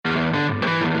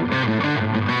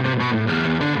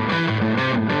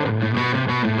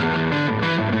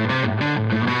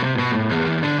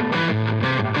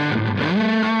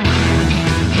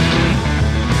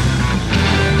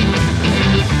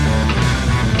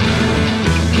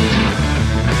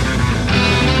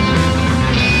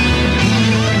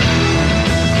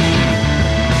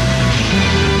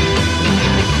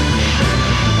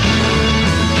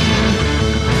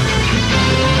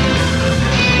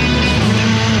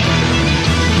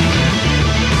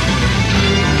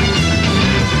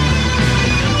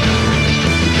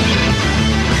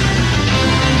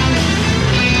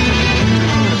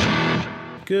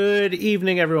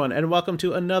everyone, and welcome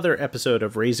to another episode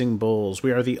of Raising Bulls. We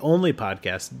are the only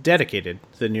podcast dedicated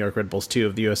to the New York Red Bulls 2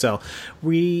 of the USL.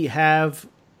 We have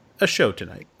a show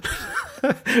tonight.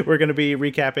 We're going to be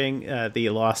recapping the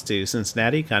loss to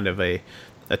Cincinnati, kind of a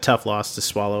tough loss to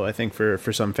swallow, I think, for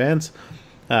some fans.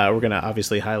 We're going to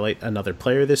obviously highlight another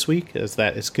player this week, as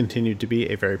that has continued to be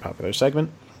a very popular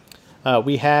segment.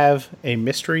 We have a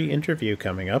mystery interview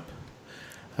coming up.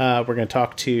 We're going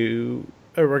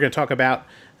to talk about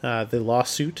the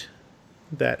lawsuit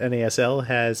that NASL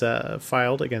has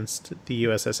filed against the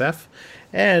USSF,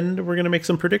 and we're going to make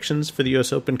some predictions for the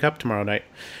US Open Cup tomorrow night.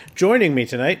 Joining me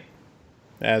tonight,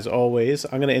 as always,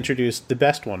 I'm going to introduce the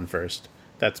best one first.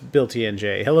 That's Bill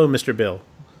TNJ. Hello, Mr. Bill.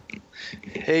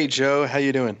 Hey, Joe. How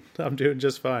you doing? I'm doing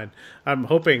just fine. I'm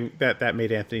hoping that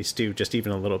made Anthony stew just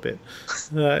even a little bit.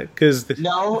 Because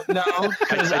No,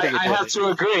 because I have to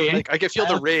agree. Like, I can feel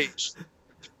the rage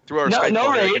through our Skype no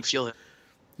call. rage. I can feel it.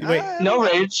 Wait, No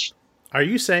rage. are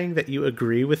you saying that you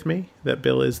agree with me that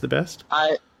Bill is the best?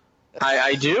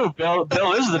 I do. Bill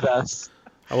is the best.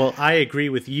 Well, I agree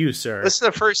with you, sir. This is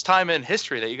the first time in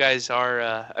history that you guys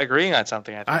are agreeing on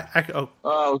something. I think.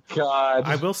 Oh God.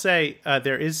 I will say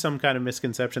there is some kind of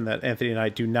misconception that Anthony and I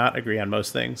do not agree on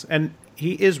most things, and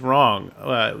he is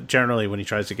wrong generally when he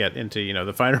tries to get into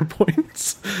the finer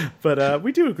points. But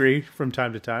we do agree from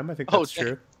time to time. I think that's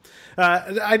true.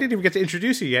 I didn't even get to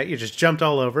introduce you yet. You just jumped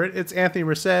all over it. It's Anthony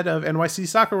Merced of NYC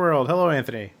Soccer World. Hello,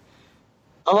 Anthony.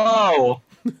 Hello.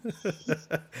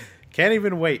 Can't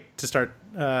even wait to start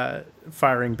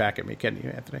firing back at me, can you,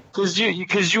 Anthony? Because you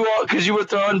were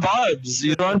throwing vibes.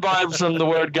 You throwing vibes from the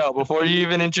word go before you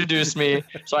even introduced me.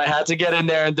 So I had to get in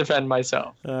there and defend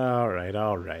myself. All right.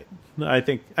 I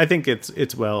think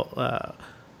it's well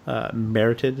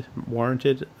merited,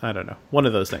 warranted. I don't know. One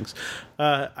of those things.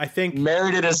 I think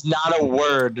Merited is not a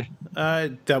word.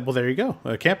 well, there you go.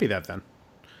 It can't be that then.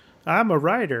 I'm a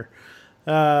writer.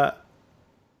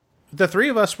 The three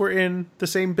of us were in the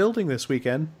same building this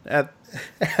weekend at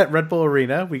Red Bull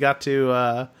Arena. We got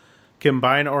to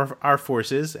combine our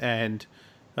forces, and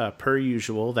per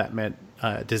usual, that meant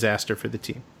disaster for the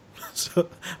team. So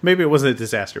maybe it wasn't a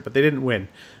disaster, but they didn't win.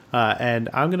 And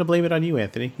I'm going to blame it on you,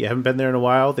 Anthony. You haven't been there in a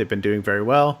while. They've been doing very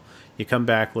well. You come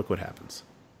back, look what happens.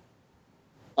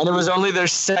 And it was only their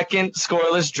second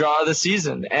scoreless draw of the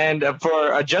season. And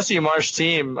for a Jesse Marsh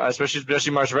team, especially Jesse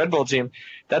Marsh Red Bull team,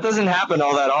 that doesn't happen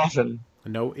all that often.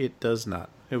 No, it does not.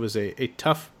 It was a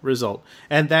tough result.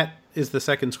 And that is the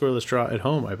second scoreless draw at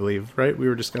home, I believe, right? We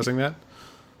were discussing that?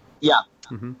 Yeah.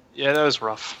 Mm-hmm. Yeah, that was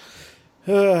rough.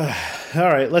 All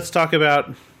right, let's talk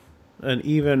about an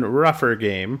even rougher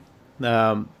game.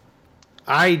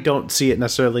 I don't see it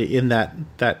necessarily in that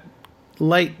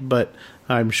light, but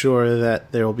I'm sure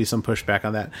that there will be some pushback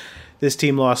on that. This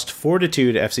team lost 4-2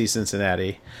 to FC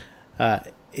Cincinnati.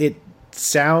 It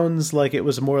sounds like it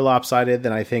was more lopsided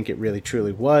than I think it really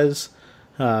truly was.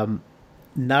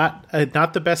 Not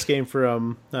the best game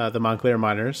from the Montclair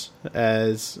Miners,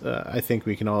 as I think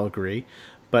we can all agree.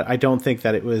 But I don't think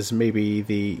that it was maybe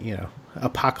the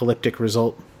apocalyptic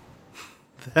result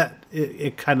that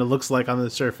it kind of looks like on the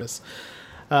surface.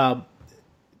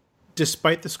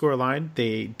 Despite the scoreline,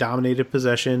 they dominated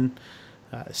possession,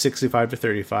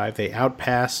 65-35. They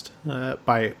outpassed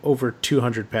by over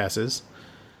 200 passes.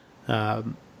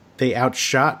 They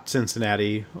outshot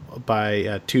Cincinnati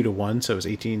by 2-1, so it was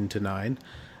 18-9.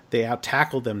 They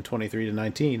out-tackled them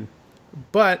 23-19.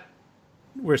 But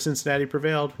where Cincinnati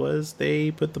prevailed was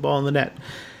they put the ball in the net.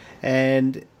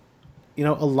 And,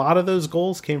 a lot of those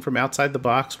goals came from outside the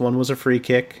box. One was a free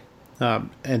kick,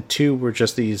 and two were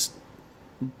just these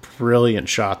brilliant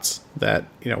shots that,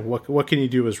 what can you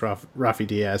do as Rafi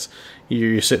Diaz?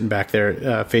 You're sitting back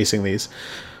there facing these.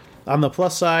 On the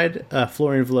plus side,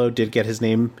 Florian Velo did get his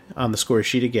name on the score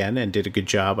sheet again and did a good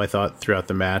job, I thought, throughout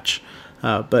the match.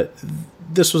 But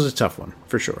this was a tough one,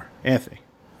 for sure. Anthony,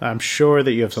 I'm sure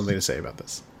that you have something to say about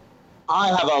this. I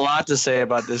have a lot to say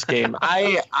about this game.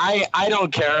 I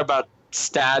don't care about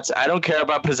stats. I don't care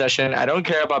about possession. I don't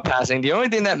care about passing. The only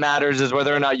thing that matters is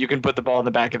whether or not you can put the ball in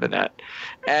the back of the net.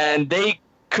 And they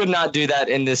could not do that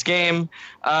in this game.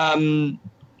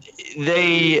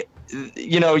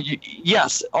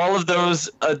 Yes, all of those,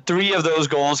 3 of those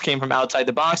goals came from outside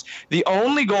the box. The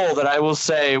only goal that I will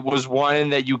say was one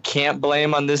that you can't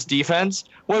blame on this defense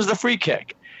was the free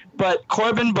kick. But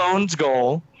Corbin Bones'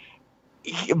 goal,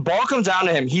 ball comes down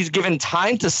to him. He's given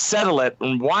time to settle it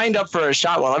and wind up for a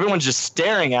shot while everyone's just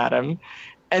staring at him.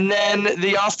 And then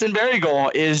the Austin Berry goal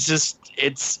is just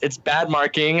it's bad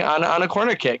marking on a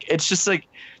corner kick. It's just like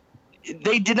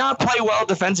they did not play well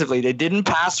defensively. They didn't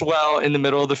pass well in the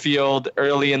middle of the field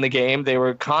early in the game. They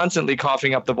were constantly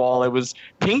coughing up the ball. It was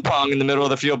ping pong in the middle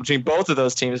of the field between both of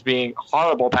those teams, being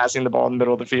horrible passing the ball in the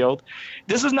middle of the field.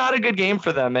 This was not a good game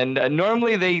for them. And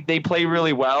normally they play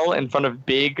really well in front of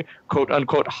big, quote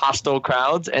unquote, hostile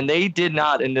crowds. And they did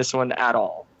not in this one at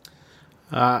all.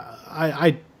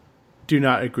 I do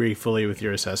not agree fully with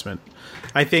your assessment.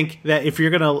 I think that if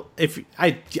you're gonna,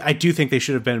 I do think they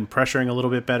should have been pressuring a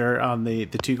little bit better on the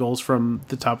 2 goals from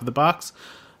the top of the box.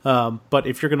 But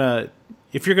if you're gonna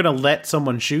let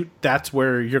someone shoot, that's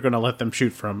where you're gonna let them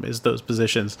shoot from, is those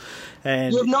positions.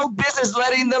 And you have no business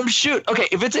letting them shoot. Okay,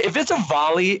 if it's a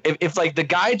volley, if like the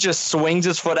guy just swings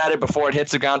his foot at it before it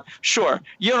hits the ground, sure,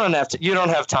 you don't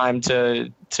have time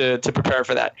to prepare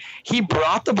for that. He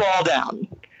brought the ball down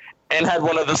and had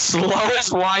one of the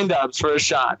slowest windups for a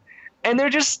shot. And they're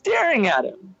just staring at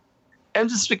him. And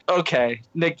just like, okay,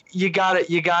 Nick, you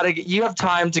have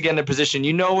time to get in a position.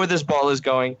 You know where this ball is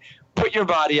going. Put your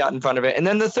body out in front of it. And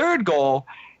then the third goal,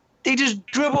 they just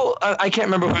dribble. I can't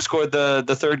remember who scored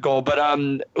the third goal, but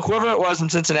whoever it was in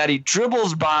Cincinnati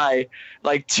dribbles by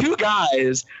like 2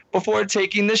 guys before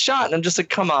taking the shot. And I'm just like,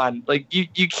 come on, like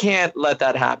you can't let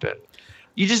that happen.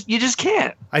 You just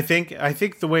can't. I think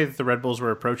the way that the Red Bulls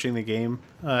were approaching the game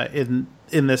in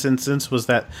this instance was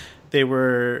that they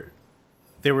were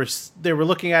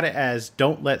looking at it as,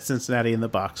 don't let Cincinnati in the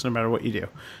box no matter what you do.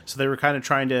 So they were kind of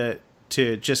trying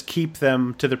to just keep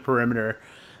them to the perimeter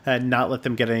and not let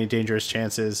them get any dangerous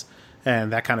chances,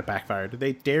 and that kind of backfired.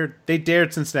 They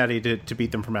dared Cincinnati to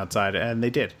beat them from outside, and they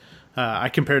did. I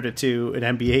compared it to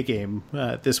an NBA game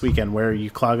this weekend where you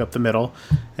clog up the middle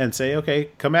and say, okay,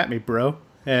 come at me, bro.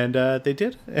 And they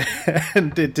did.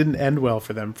 And it didn't end well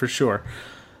for them, for sure.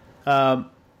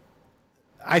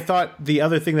 I thought the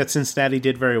other thing that Cincinnati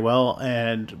did very well,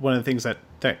 and one of the things that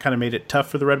kind of made it tough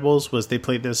for the Red Bulls, was they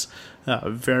played this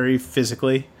very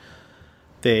physically.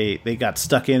 They got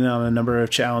stuck in on a number of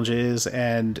challenges,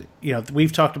 and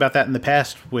we've talked about that in the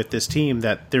past with this team,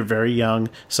 that they're very young.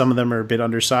 Some of them are a bit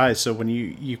undersized, so when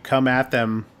you come at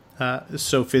them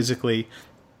so physically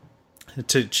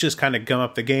to just kind of gum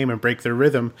up the game and break their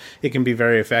rhythm, it can be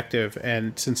very effective,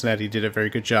 and Cincinnati did a very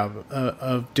good job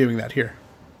of doing that here.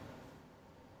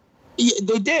 Yeah,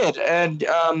 they did, and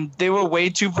they were way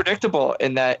too predictable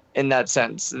in that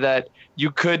sense, that you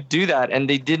could do that, and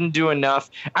they didn't do enough.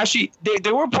 Actually,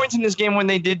 there were points in this game when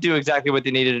they did do exactly what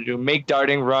they needed to do: make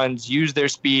darting runs, use their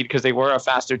speed, because they were a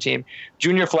faster team.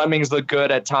 Junior Flemings looked good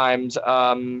at times,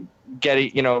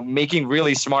 making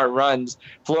really smart runs.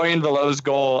 Florian Velo's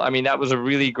goal, I mean, that was a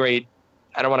really great.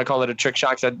 I don't want to call it a trick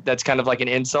shot. That's kind of like an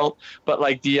insult, but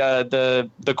like the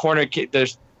corner kick,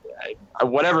 there's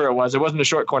whatever it wasn't a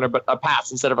short corner, but a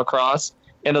pass instead of a cross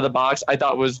into the box, I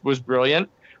thought was brilliant.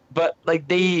 But like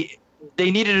they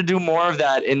needed to do more of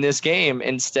that in this game.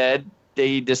 Instead,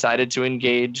 they decided to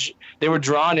engage. They were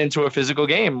drawn into a physical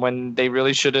game when they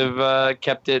really should have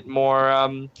kept it more.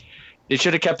 They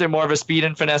should have kept it more of a speed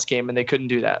and finesse game, and they couldn't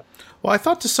do that. Well, I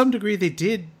thought to some degree they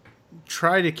did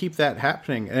try to keep that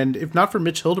happening, and if not for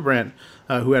Mitch Hildebrandt,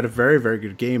 who had a very, very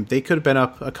good game, they could have been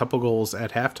up a couple goals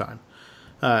at halftime.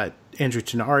 Andrew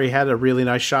Tinari had a really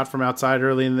nice shot from outside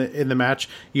early in the match.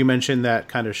 You mentioned that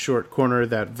kind of short corner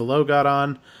that Velo got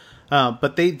on,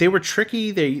 but they were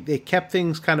tricky. They kept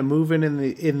things kind of moving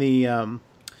in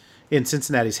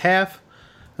Cincinnati's half,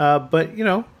 but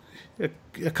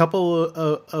a couple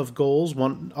of goals,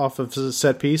 one off of a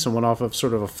set piece and one off of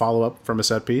sort of a follow up from a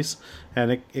set piece,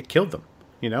 and it killed them.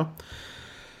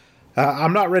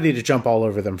 I'm not ready to jump all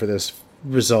over them for this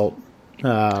result.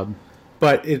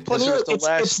 But it was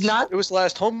the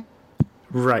last home.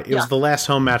 Right. It was the last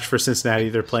home match for Cincinnati.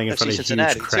 They're playing in front of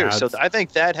huge crowds. So I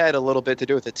think that had a little bit to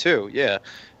do with it too. Yeah.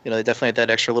 They definitely had that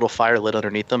extra little fire lit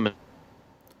underneath them.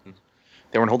 And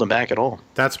they weren't holding back at all.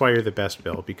 That's why you're the best,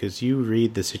 Bill, because you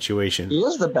read the situation he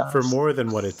is the best. For more than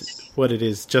what it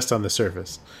is just on the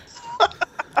surface.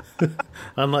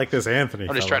 Unlike this Anthony.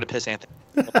 I'm just trying to piss Anthony.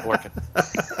 It's working.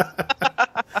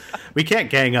 We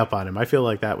can't gang up on him. I feel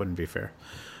like that wouldn't be fair.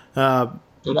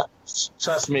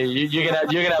 Trust me, you're gonna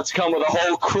have to come with a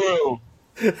whole crew.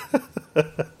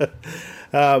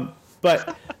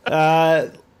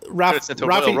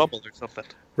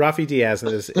 Rafi Diaz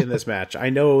in this match. I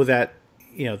know that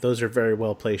those are very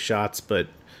well placed shots, but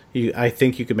I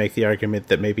think you could make the argument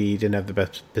that maybe he didn't have the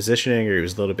best positioning, or he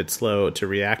was a little bit slow to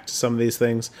react to some of these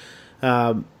things.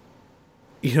 At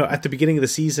the beginning of the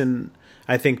season,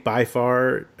 I think by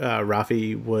far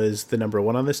Rafi was the number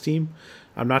one on this team.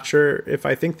 I'm not sure if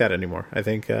I think that anymore. I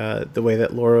think the way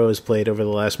that Loro has played over the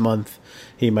last month,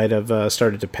 he might have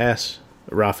started to pass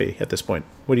Rafi at this point.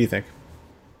 What do you think?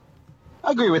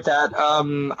 I agree with that.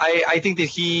 I think that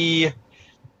he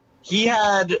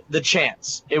had the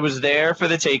chance. It was there for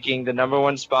the taking, the number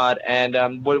one spot.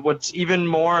 And what's even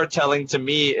more telling to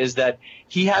me is that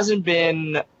he hasn't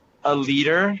been a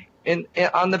leader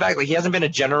on the back. Like, he hasn't been a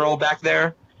general back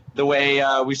there the way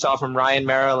we saw from Ryan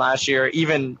Mara last year,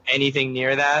 even anything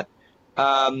near that.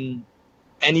 And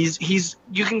he's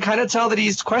you can kind of tell that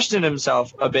he's questioned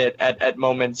himself a bit at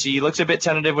moments. He looks a bit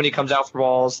tentative when he comes out for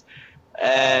balls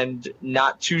and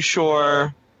not too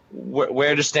sure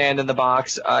where to stand in the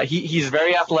box. He's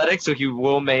very athletic, so he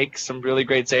will make some really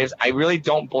great saves. I really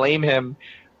don't blame him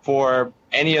for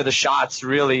any of the shots,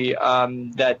 really,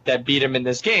 that beat him in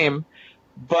this game.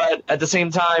 But at the same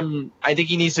time, I think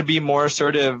he needs to be more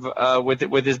assertive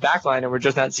with his backline, and we're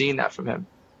just not seeing that from him.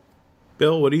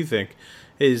 Bill, what do you think?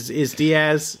 Is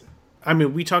Diaz? I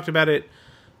mean, we talked about it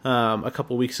a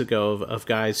couple weeks ago of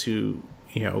guys who,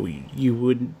 you know, you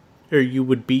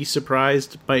would be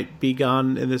surprised might be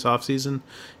gone in this offseason.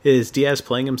 Is Diaz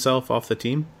playing himself off the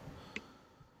team?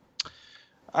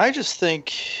 I just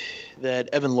think that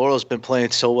Evan Laurel's been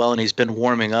playing so well, and he's been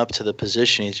warming up to the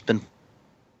position. He's been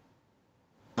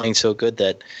playing so good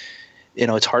that, you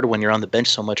know, it's harder when you're on the bench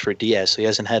so much for Diaz. So he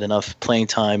hasn't had enough playing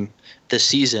time this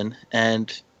season,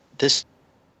 and this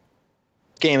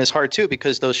game is hard too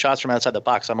because those shots from outside the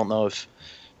box. I don't know if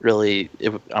I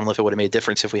don't know if it would have made a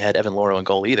difference if we had Evan Laurel in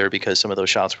goal either, because some of those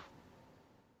shots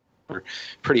were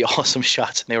pretty awesome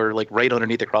shots and they were like right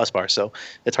underneath the crossbar. So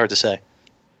it's hard to say.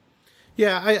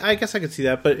 Yeah, I guess I could see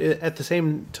that, but at the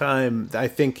same time, I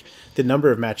think the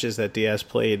number of matches that Diaz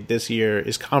played this year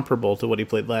is comparable to what he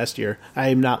played last year. I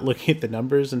am not looking at the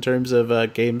numbers in terms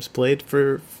of games played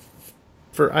for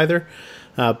either,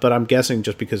 but I'm guessing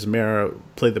just because Mara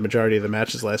played the majority of the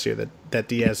matches last year that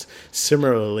Diaz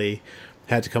similarly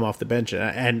had to come off the bench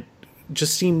and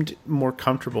just seemed more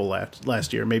comfortable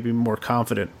last year, maybe more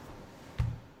confident.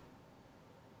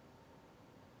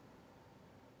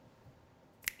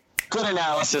 Good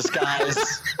analysis, guys.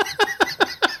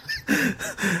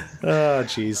 Oh,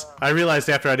 jeez. I realized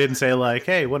after I didn't say, like,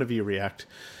 hey, one of you react,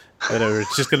 that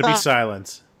it's just going to be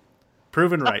silence.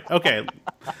 Proven right. Okay.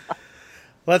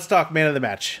 Let's talk man of the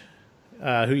match.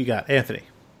 Who you got? Anthony.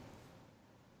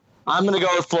 I'm going to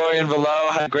go with Florian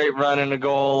Valot. Had a great run and a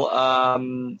goal.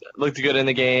 Looked good in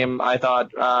the game, I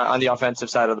thought, on the offensive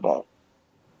side of the ball.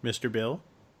 Mr. Bill?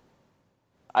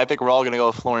 I think we're all going to go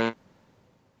with Florian.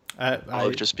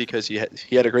 Just because he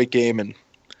had a great game, and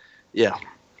yeah.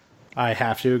 I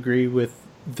have to agree with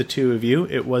the two of you.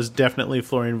 It was definitely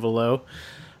Florian Valot.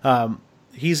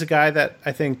 He's a guy that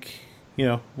I think, you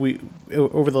know, we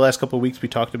over the last couple of weeks we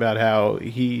talked about how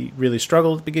he really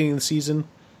struggled at the beginning of the season.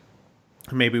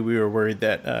 Maybe we were worried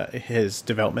that his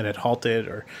development had halted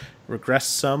or regressed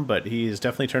some, but he has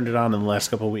definitely turned it on in the last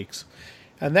couple of weeks.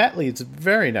 And that leads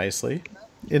very nicely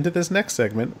into this next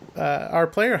segment, our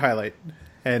player highlight.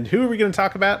 And who are we going to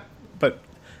talk about but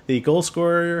the goal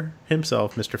scorer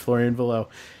himself, Mr. Florian Valot.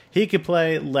 He could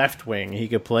play left wing. He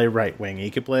could play right wing. He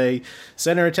could play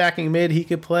center attacking mid. He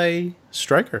could play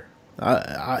striker.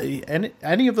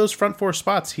 Any of those front four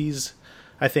spots, he's,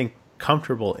 I think,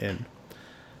 comfortable in.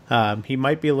 He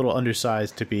might be a little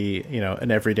undersized to be, you know, an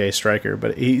everyday striker,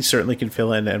 but he certainly can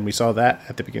fill in, and we saw that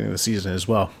at the beginning of the season as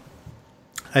well.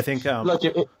 I think. Look,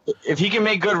 if he can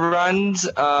make good runs,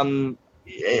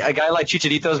 a guy like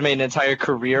Chicharito's made an entire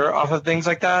career off of things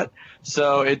like that.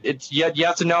 So you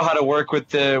have to know how to work with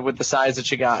the size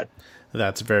that you got.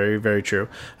 That's very, very true.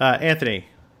 Anthony,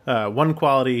 one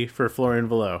quality for Florian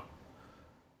Valot.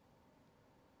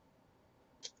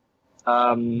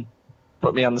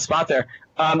 Put me on the spot there.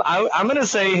 I'm going to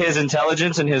say his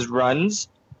intelligence and his runs.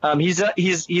 He's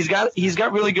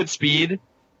got really good speed.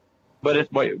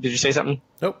 But wait, did you say something?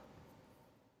 Nope.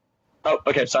 Oh,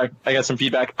 okay. Sorry, I got some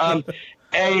feedback.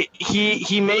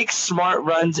 He makes smart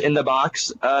runs in the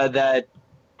box that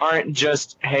aren't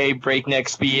just, hey, breakneck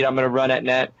speed, I'm going to run at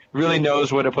net. Really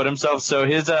knows where to put himself. So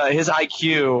his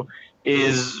IQ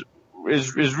is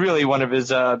really one of his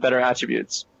better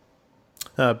attributes.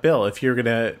 Bill, if you're going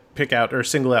to pick out or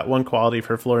single out one quality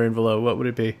for Florian Valot, what would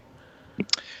it be?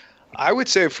 I would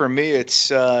say for me, it's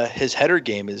his header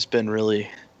game has been really,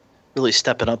 really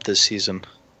stepping up this season.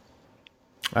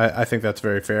 I think that's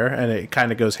very fair, and it kind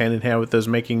of goes hand in hand with those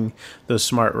making those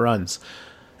smart runs.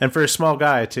 And for a small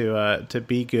guy to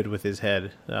be good with his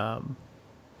head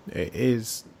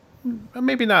is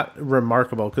maybe not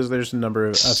remarkable, because there's a number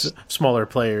of smaller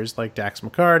players like Dax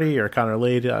McCarty or Connor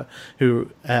Lade who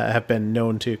have been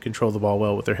known to control the ball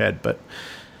well with their head. But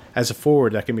as a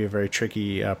forward, that can be a very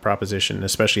tricky proposition,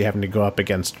 especially having to go up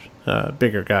against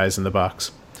bigger guys in the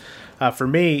box. For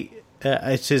me,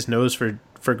 it's his nose for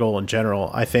for goal in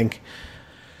general. I think,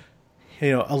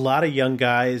 a lot of young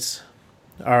guys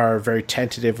are very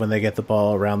tentative when they get the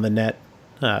ball around the net.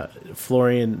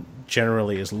 Florian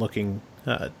generally is looking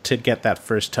to get that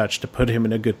first touch, to put him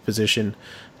in a good position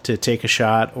to take a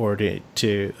shot or to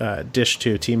dish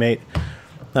to a teammate.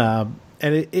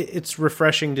 And it's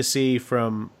refreshing to see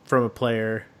from a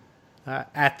player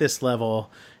at this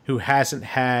level who hasn't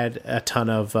had a ton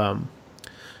of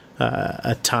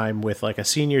a time with like a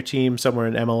senior team somewhere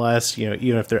in MLS,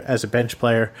 even if they're as a bench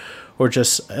player or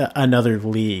just another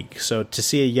league. So to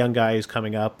see a young guy who's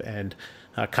coming up and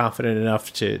confident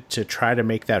enough to try to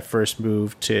make that first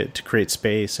move to create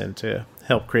space and to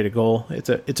help create a goal, it's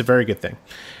a very good thing.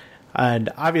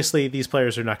 And obviously these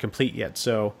players are not complete yet,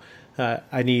 so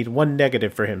I need one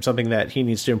negative for him, something that he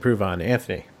needs to improve on.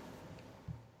 Anthony.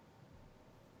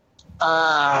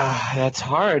 That's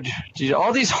hard. Dude,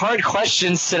 all these hard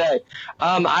questions today.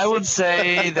 I would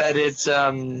say that it's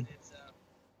I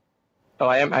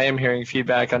am hearing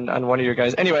feedback on one of your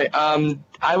guys. Anyway,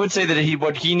 I would say that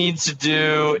what he needs to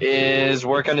do is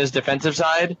work on his defensive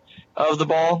side of the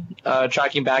ball,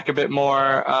 tracking back a bit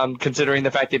more, considering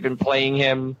the fact they've been playing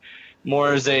him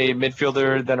more as a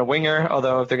midfielder than a winger.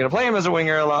 Although if they're going to play him as a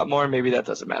winger a lot more, maybe that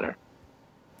doesn't matter.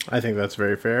 I think that's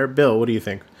very fair. Bill, what do you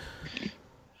think?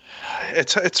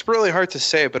 It's really hard to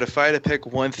say, but if I had to pick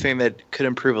one thing that could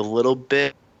improve a little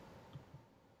bit,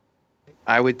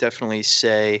 I would definitely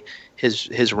say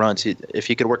his runs. If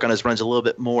he could work on his runs a little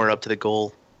bit more up to the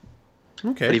goal.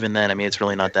 Okay. But even then, I mean, it's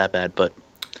really not that bad. But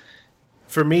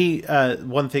for me,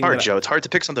 one thing Joe, it's hard to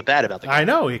pick something bad about the guy. I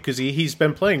know, because he's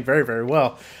been playing very, very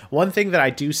well. One thing that I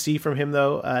do see from him,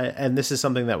 though, and this is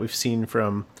something that we've seen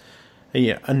from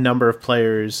a number of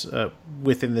players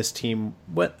within this team,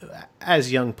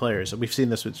 as young players. We've seen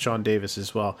this with Sean Davis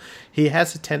as well. He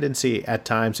has a tendency at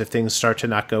times, if things start to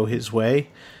not go his way,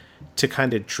 to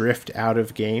kind of drift out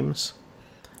of games.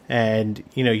 And,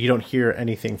 you don't hear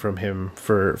anything from him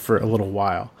for a little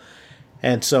while.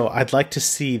 And so I'd like to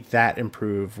see that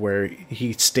improve, where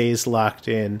he stays locked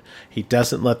in. He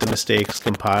doesn't let the mistakes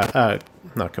compound,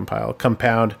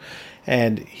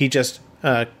 and he just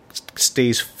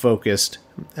stays focused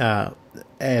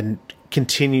and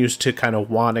continues to kind of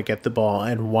want to get the ball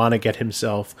and want to get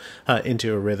himself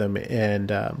into a rhythm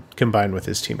and combine with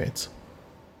his teammates.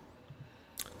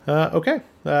 Okay,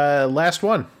 last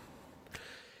one.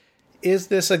 Is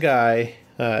this a guy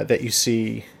that you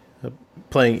see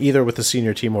playing either with the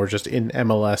senior team or just in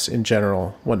MLS in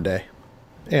general one day?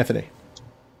 Anthony.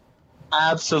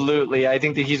 Absolutely. I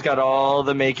think that he's got all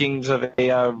the makings of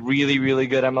a really, really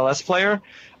good MLS player.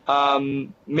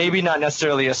 Maybe not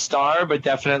necessarily a star, but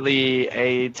definitely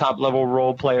a top-level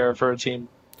role player for a team.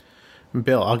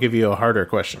 Bill, I'll give you a harder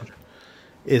question.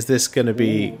 Is this going to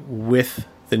be with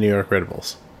the New York Red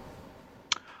Bulls?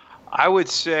 I would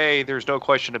say there's no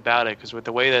question about it, because with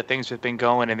the way that things have been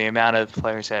going and the amount of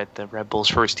players that the Red Bulls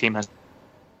first team has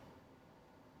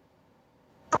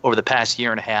over the past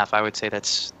year and a half, I would say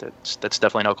that's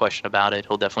definitely no question about it.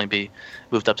 He'll definitely be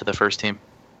moved up to the first team.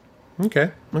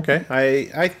 Okay.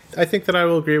 I think that I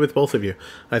will agree with both of you.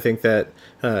 I think that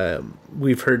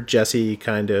we've heard Jesse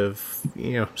kind of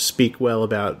speak well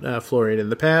about Florian in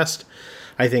the past.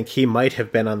 I think he might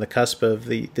have been on the cusp of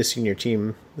the senior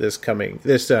team this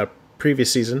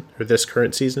previous season or this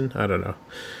current season. I don't know.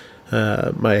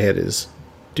 My head is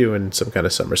doing some kind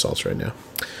of somersaults right now.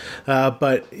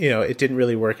 But it didn't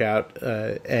really work out,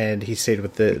 and he stayed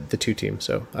with the two teams.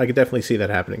 So I could definitely see that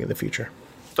happening in the future.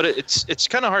 But it's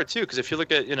kind of hard too, because if you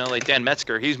look at like Dan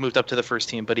Metzger, he's moved up to the first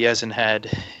team, but he hasn't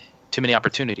had too many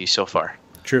opportunities so far.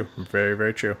 True, very,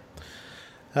 very true.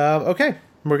 Okay,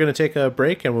 we're gonna take a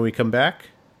break, and when we come back,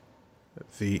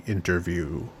 the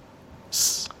interview.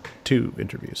 2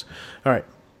 interviews. All right,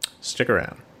 stick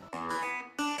around.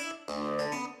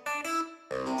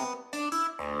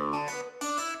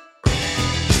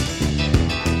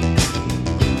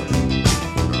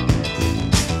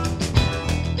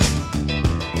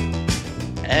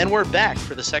 And we're back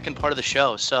for the second part of the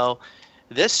show. So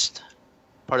this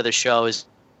part of the show is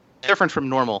different from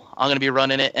normal. I'm going to be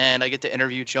running it, and I get to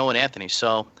interview Joe and Anthony.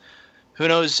 So who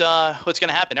knows what's going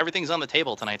to happen? Everything's on the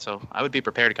table tonight, so I would be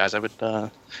prepared, guys. I would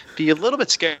be a little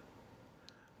bit scared.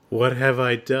 What have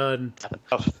I done?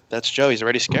 Oh, that's Joe. He's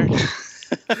already scared.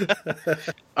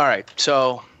 All right.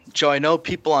 So, Joe, I know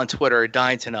people on Twitter are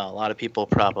dying to know. A lot of people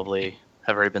probably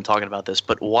have already been talking about this,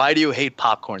 but why do you hate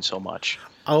popcorn so much?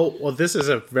 Oh, well, this is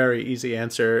a very easy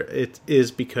answer. It is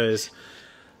because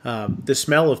the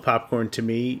smell of popcorn to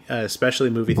me, especially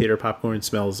movie theater popcorn,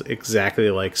 smells exactly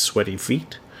like sweaty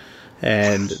feet.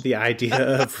 And the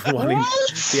idea of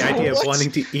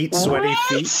wanting to eat sweaty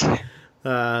feet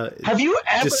Have you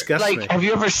ever disgusts me. Have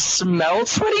you ever smelled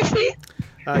sweaty feet?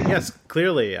 Yes,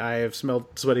 clearly I have smelled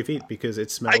sweaty feet because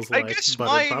it smells I like guess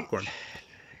buttered popcorn.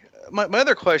 My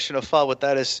other question to follow with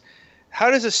that is,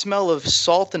 how does it smell of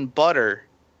salt and butter?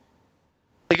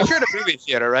 Like if you're at a movie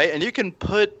theater, right, and you can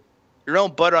put your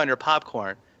own butter on your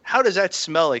popcorn, how does that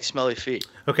smell like smelly feet?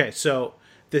 Okay, so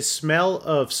the smell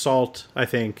of salt, I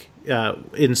think,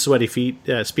 in sweaty feet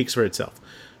speaks for itself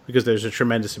because there's a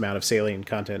tremendous amount of saline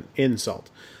content in salt,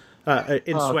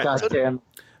 in sweat. Goddamn.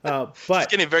 It's But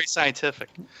getting very scientific.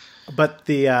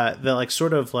 the like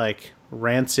sort of like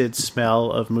rancid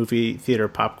smell of movie theater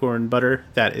popcorn butter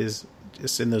that is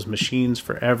just in those machines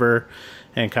forever,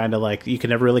 and kind of like you can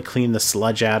never really clean the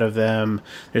sludge out of them.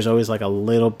 There's always like a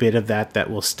little bit of that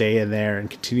will stay in there and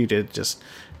continue to just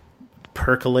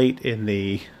percolate in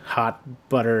the hot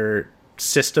butter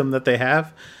system that they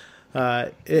have.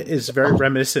 It is very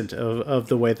reminiscent of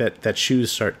the way that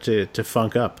shoes start to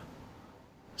funk up.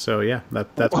 So yeah,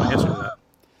 that's my answer to that.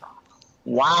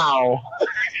 Wow.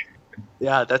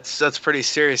 Yeah, that's pretty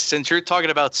serious. Since you're talking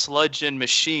about sludge in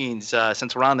machines,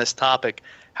 since we're on this topic,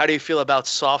 how do you feel about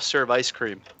soft serve ice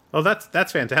cream? Oh,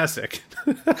 that's fantastic.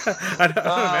 I don't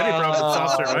have any problem with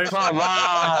soft serve ice cream. Come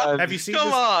on. Have you seen Come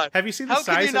this? on. Have you seen the How can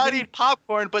size you not of it? eat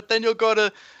popcorn, but then you'll go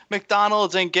to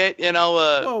McDonald's and get,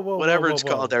 whatever it's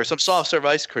called there, some soft serve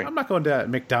ice cream? I'm not going to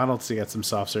McDonald's to get some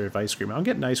soft serve ice cream. I'm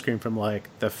getting ice cream from like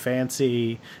the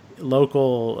fancy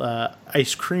local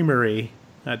ice creamery,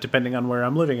 depending on where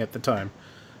I'm living at the time.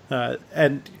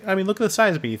 And I mean, look at the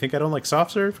size of me. You think I don't like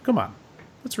soft serve? Come on,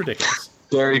 that's ridiculous.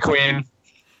 Dairy Queen.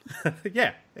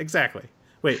 Yeah, exactly.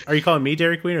 Wait, are you calling me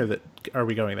Dairy Queen, or are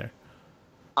we going there?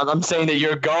 I'm saying that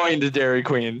you're going to Dairy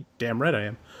Queen. Damn right I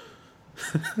am.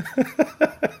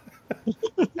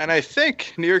 And I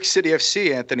think New York City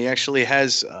FC, Anthony, actually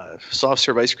has a soft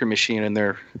serve ice cream machine in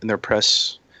their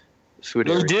press food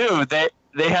They area. do.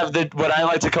 They have what I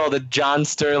like to call the John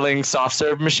Sterling soft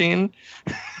serve machine.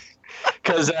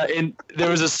 Because there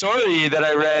was a story that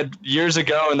I read years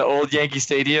ago in the old Yankee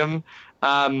Stadium.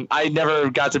 I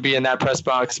never got to be in that press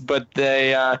box, but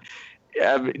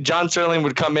John Sterling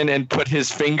would come in and put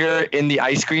his finger in the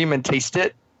ice cream and taste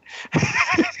it.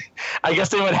 I guess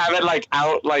they would have it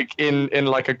out in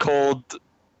a cold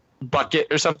bucket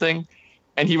or something,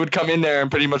 and he would come in there and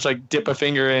pretty much dip a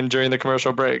finger in during the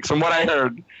commercial breaks. From what I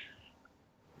heard.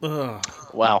 Ugh.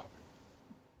 Wow.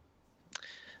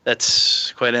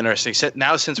 That's quite interesting.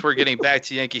 Now, since we're getting back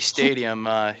to Yankee Stadium,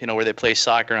 where they play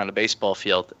soccer on a baseball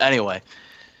field. Anyway,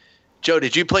 Joe,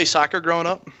 did you play soccer growing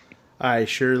up? I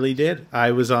surely did.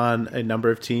 I was on a number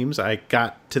of teams. I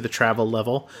got to the travel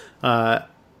level.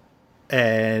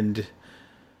 And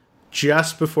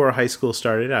just before high school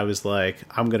started, I was like,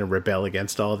 I'm going to rebel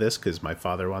against all this because my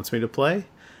father wants me to play.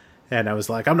 And I was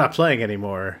like, I'm not playing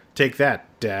anymore. Take that,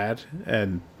 Dad.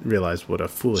 And realized what a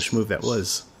foolish move that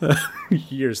was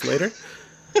years later.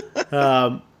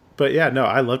 But yeah, no,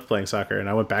 I loved playing soccer. And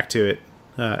I went back to it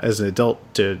as an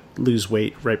adult to lose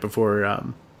weight right before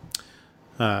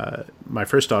my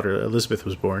first daughter, Elizabeth,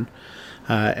 was born.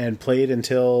 And played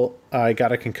until I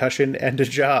got a concussion and a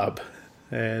job.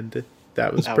 And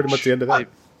that was pretty much the end of that.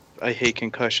 I hate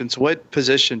concussions. What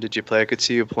position did you play? I could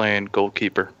see you playing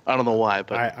goalkeeper. I don't know why,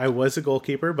 but I was a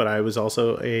goalkeeper, but I was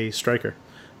also a striker.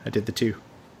 I did the two.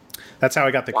 That's how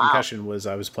I got the concussion. Was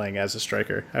I was playing as a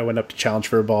striker. I went up to challenge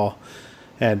for a ball,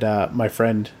 and my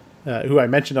friend, who I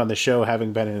mentioned on the show,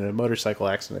 having been in a motorcycle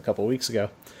accident a couple weeks ago,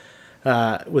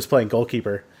 was playing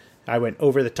goalkeeper. I went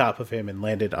over the top of him and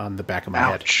landed on the back of my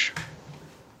head. ouch.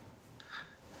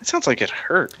 It sounds like it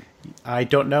hurt. I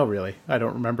don't know, really. I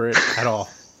don't remember it at all.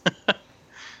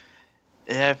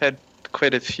 Yeah, I've had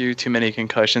quite a few too many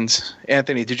concussions.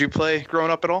 Anthony, did you play growing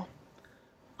up at all?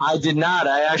 I did not.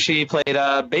 I actually played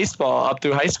baseball up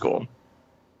through high school.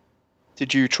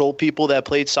 Did you troll people that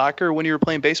played soccer when you were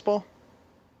playing baseball?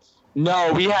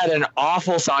 No, we had an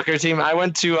awful soccer team. I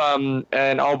went to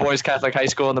an all-boys Catholic high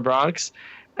school in the Bronx,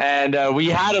 and we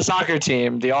had a soccer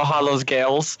team, the All Hallows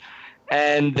Gales,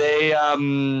 and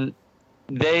they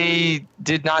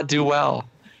did not do well.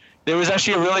 There was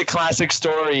actually a really classic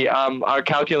story. Our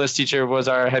calculus teacher was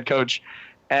our head coach,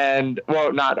 and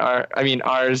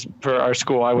ours for our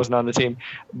school. I wasn't on the team,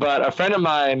 but a friend of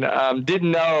mine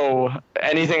didn't know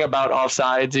anything about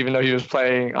offsides, even though he was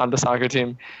playing on the soccer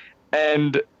team,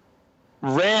 and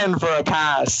ran for a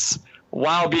pass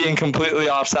while being completely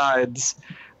offsides,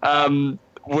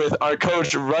 with our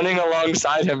coach running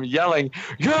alongside him yelling,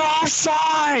 "You're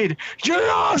offside! You're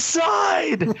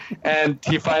offside!" And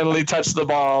he finally touched the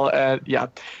ball, and yeah.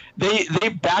 They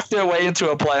backed their way into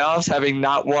a playoffs, having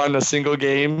not won a single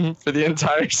game for the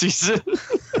entire season.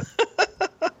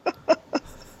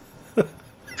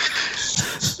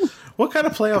 What kind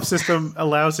of playoff system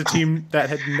allows a team that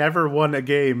had never won a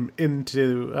game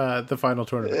into the final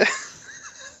tournament?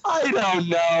 I don't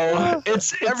know.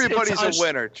 Everybody's a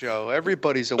winner, Joe.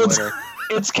 Everybody's a winner.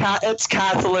 It's Catholic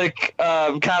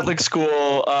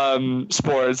school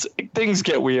sports. Things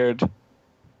get weird.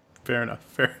 Fair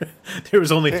enough. There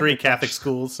was only 3 Catholic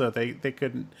schools, so they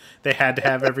couldn't. They had to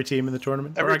have every team in the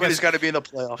tournament. Everybody's got to be in the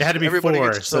playoffs. It had to be Everybody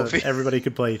 4, gets a so trophy. everybody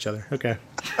could play each other. Okay.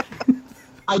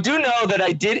 I do know that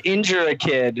I did injure a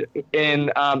kid in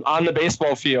on the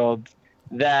baseball field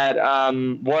that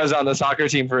was on the soccer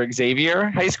team for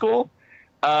Xavier High School.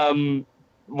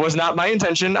 Was not my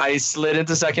intention. I slid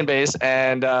into second base,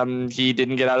 and he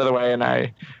didn't get out of the way, and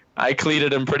I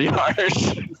cleated him pretty hard.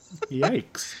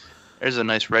 Yikes. There's a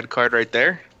nice red card right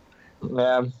there.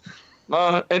 Yeah.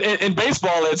 Well, in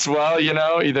baseball, it's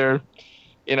either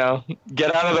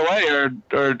get out of the way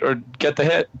or get the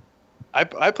hit.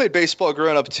 I played baseball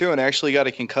growing up too, and I actually got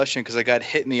a concussion because I got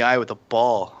hit in the eye with a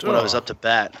ball when I was up to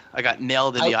bat. I got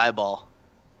nailed in the eyeball.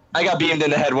 I got beamed in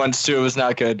the head once too. It was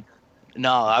not good.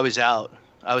 No, I was out.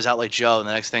 I was out like Joe, and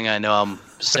the next thing I know, I'm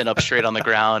sitting up straight on the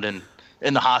ground and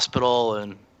in the hospital.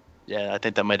 And yeah, I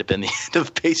think that might have been the end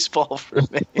of baseball for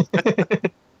me.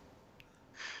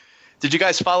 Did you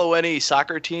guys follow any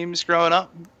soccer teams growing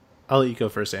up? I'll let you go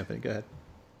first, Anthony. Go ahead.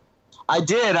 I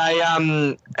did.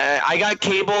 I got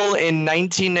cable in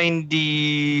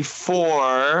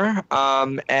 1994,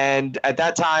 and at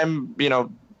that time,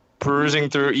 perusing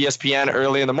through ESPN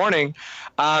early in the morning,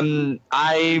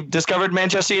 I discovered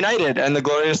Manchester United and the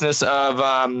gloriousness of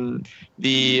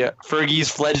the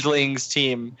Fergie's fledglings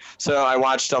team. So I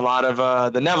watched a lot of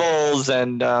the Nevilles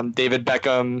and David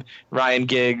Beckham, Ryan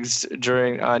Giggs,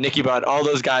 during Nicky Butt, all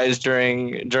those guys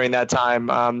during that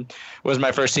time was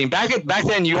my first team. Back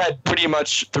then, you had pretty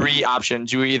much 3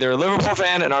 options. You were either a Liverpool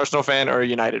fan, an Arsenal fan, or a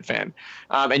United fan.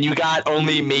 And you got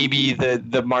only maybe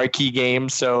the marquee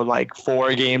games, so like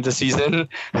 4 games a season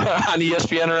on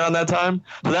ESPN around that time.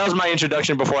 So that was my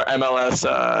introduction before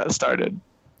MLS started.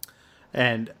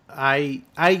 And I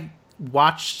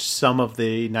watched some of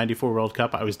the 94 World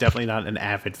Cup. I was definitely not an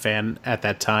avid fan at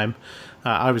that time.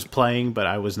 I was playing, but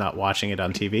I was not watching it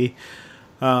on TV.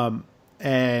 From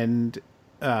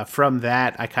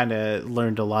that, I kind of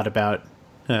learned a lot about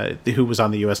who was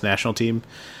on the U.S. national team.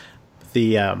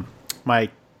 My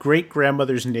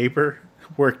great-grandmother's neighbor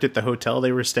worked at the hotel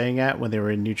they were staying at when they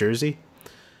were in New Jersey,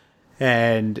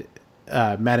 and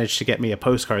managed to get me a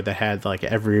postcard that had like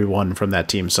everyone from that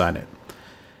team sign it.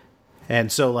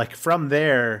 And so, like, from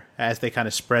there, as they kind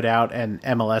of spread out and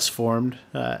MLS formed,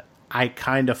 I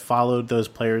kind of followed those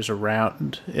players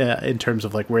around in terms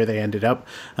of like where they ended up,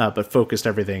 but focused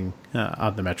everything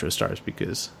on the Metro Stars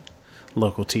because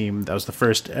local team. That was the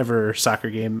first ever soccer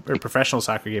game or professional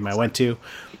soccer game I went to.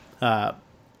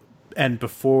 And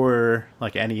before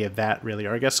like any of that really,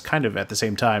 or I guess kind of at the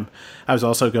same time, I was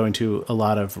also going to a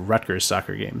lot of Rutgers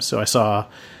soccer games. So I saw,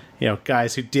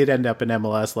 guys who did end up in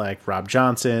MLS like Rob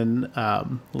Johnson,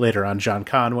 later on John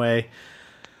Conway,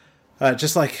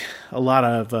 just like a lot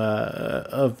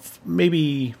of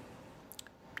maybe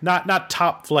not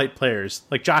top flight players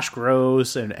like Josh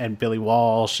Gross and Billy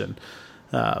Walsh and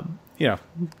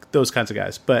those kinds of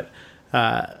guys. But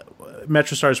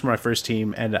Metro Stars were my first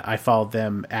team, and I followed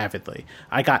them avidly.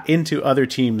 I got into other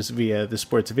teams via the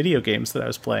sports video games that I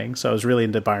was playing, so I was really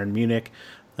into Bayern Munich.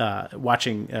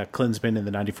 Watching Klinsmann in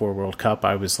the 94 World Cup,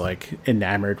 I was like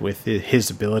enamored with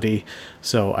his ability,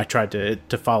 so I tried to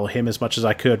follow him as much as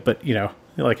I could, but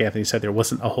like Anthony said, there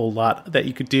wasn't a whole lot that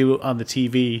you could do on the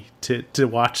TV to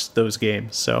watch those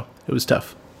games, so it was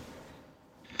tough.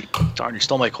 Darn, you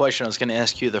stole my question. I was going to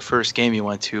ask you the first game you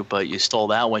went to, but you stole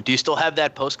that one. Do you still have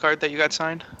that postcard that you got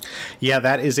signed? Yeah,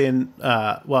 that is in,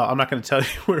 I'm not going to tell you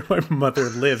where my mother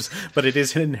lives, but it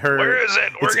is in her... Where is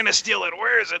it? We're going to steal it.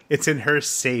 Where is it? It's in her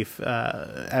safe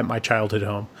at my childhood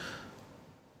home.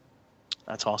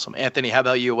 That's awesome. Anthony, how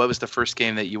about you? What was the first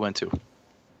game that you went to?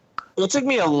 It took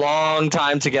me a long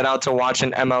time to get out to watch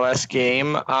an MLS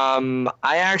game.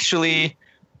 I actually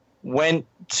went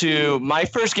to my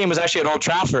first game was actually at Old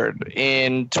Trafford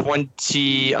in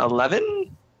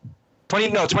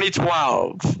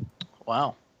 2012.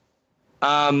 Wow.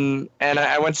 And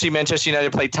I went to see Manchester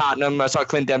United play Tottenham. I saw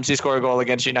Clint Dempsey score a goal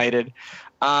against United.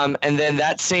 And then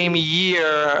that same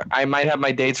year, I might have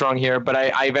my dates wrong here, but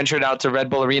I ventured out to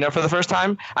Red Bull Arena for the first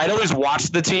time. I'd always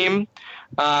watched the team,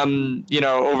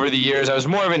 over the years. I was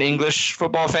more of an English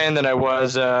football fan than I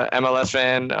was a MLS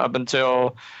fan up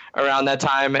until around that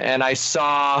time. And I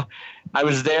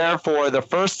was there for the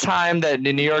first time that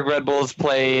the New York Red Bulls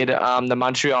played the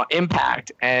Montreal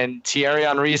Impact, and Thierry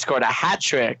Henry scored a hat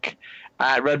trick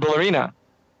at Red Bull Arena.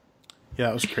 Yeah,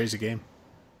 that was a crazy game.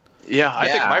 Yeah, I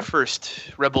think my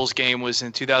first Rebels game was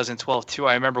in 2012 too.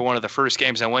 I remember one of the first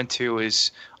games I went to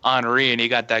is Henry, and he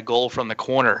got that goal from the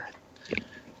corner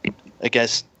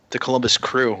against the Columbus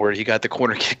Crew, where he got the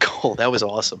corner kick goal. That was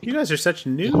awesome. You guys are such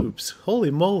noobs. Holy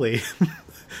moly.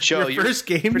 Joe, your first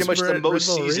game pretty much the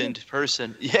most seasoned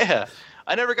person. Yeah.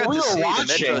 I never got to see the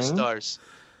Metro Stars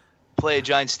play at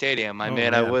Giant Stadium. I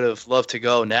would have loved to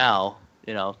go now,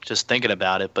 just thinking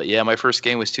about it. But yeah, my first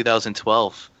game was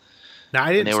 2012. Now,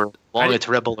 I didn't. And they were long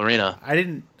into Rebel Arena.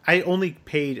 I only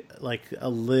paid like a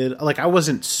little. Like I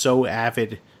wasn't so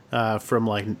avid from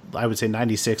like I would say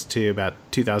 96 to about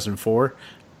 2004,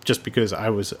 just because I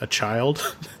was a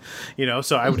child,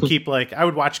 So I would keep I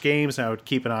would watch games and I would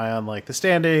keep an eye on like the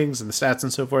standings and the stats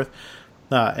and so forth.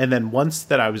 And then once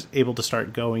that I was able to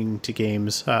start going to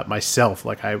games myself,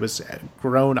 like I was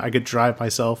grown, I could drive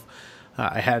myself.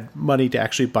 I had money to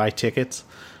actually buy tickets.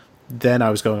 Then I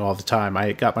was going all the time.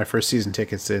 I got my first season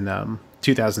tickets in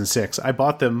 2006. I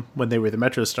bought them when they were the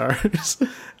Metro Stars,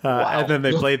 and then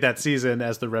they played that season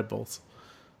as the Red Bulls.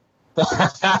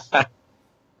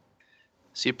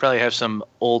 So you probably have some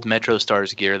old Metro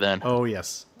Stars gear then. Oh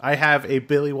yes, I have a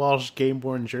Billy Walsh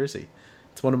game-worn jersey.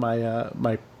 It's one of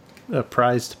my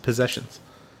prized possessions.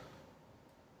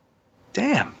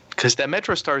 Damn, because that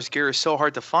Metro Stars gear is so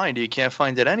hard to find. You can't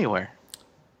find it anywhere.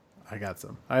 I got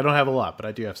some. I don't have a lot, but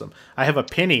I do have some. I have a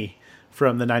penny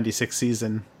from the 96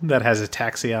 season that has a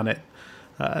taxi on it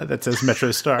that says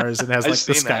Metro Stars and has like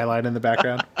the skyline in the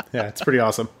background. Yeah, it's pretty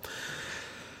awesome.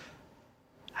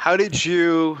 How'd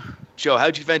you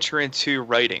venture into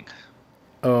writing?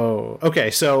 Oh, okay.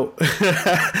 So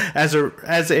as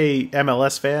a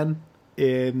MLS fan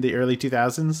in the early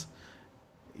 2000s,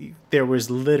 there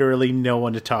was literally no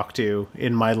one to talk to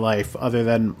in my life other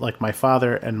than like my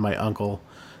father and my uncle,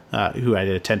 who I had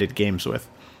attended games with.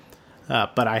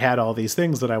 But I had all these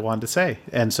things that I wanted to say.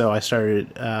 And so I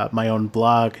started my own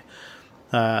blog.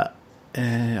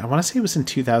 And I want to say it was in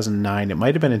 2009. It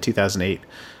might have been in 2008,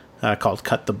 called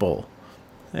Cut the Bull.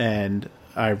 And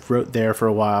I wrote there for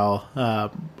a while,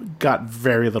 got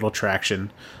very little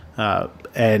traction,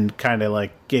 and kind of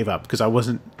like gave up because I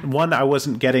wasn't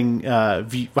getting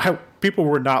people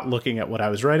were not looking at what I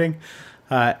was writing,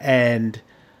 and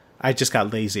I just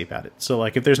got lazy about it. So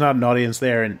like if there's not an audience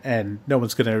there and no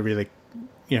one's going to really,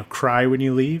 cry when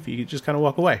you leave, you just kind of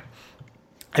walk away.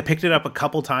 I picked it up a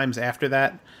couple times after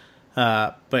that,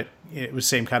 but it was the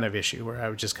same kind of issue where I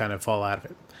would just kind of fall out of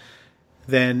it.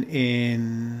 Then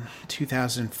in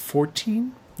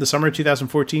 2014, the summer of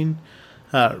 2014,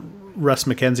 Russ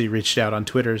McKenzie reached out on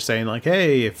Twitter saying like,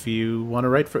 hey, if you want to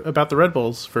write about the Red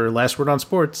Bulls for Last Word on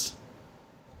Sports,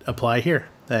 apply here.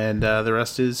 And the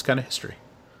rest is kind of history.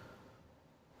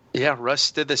 Yeah,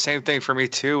 Russ did the same thing for me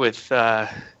too with the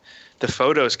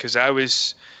photos, because I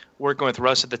was working with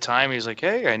Russ at the time. He's like,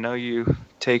 hey, I know you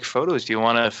take photos. Do you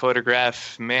want to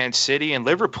photograph Man City and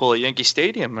Liverpool at Yankee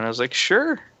Stadium? And I was like,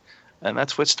 sure. And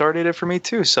that's what started it for me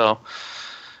too. So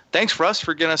thanks, Russ,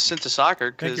 for getting us into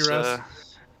soccer. Thank you, Russ.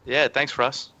 Yeah, thanks,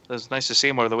 Russ. It was nice to see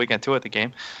him over the weekend too at the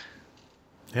game.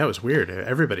 Yeah, it was weird.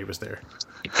 Everybody was there.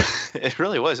 It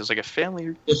really was. It was like a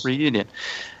family reunion.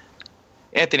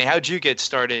 Anthony, how'd you get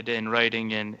started in writing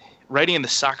in the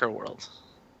soccer world?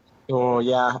 Oh,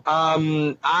 yeah.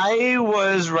 I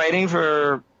was writing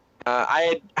for...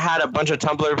 I had a bunch of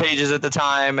Tumblr pages at the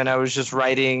time, and I was just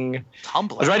writing.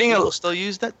 Tumblr. I was writing. People still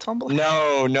use that Tumblr?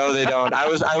 No, they don't. I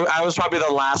was probably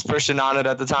the last person on it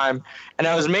at the time, and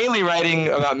I was mainly writing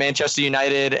about Manchester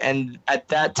United. And at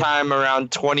that time,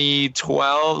 around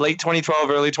 2012, late 2012,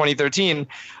 early 2013,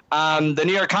 the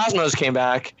New York Cosmos came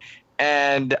back,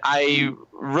 and I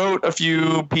wrote a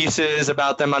few pieces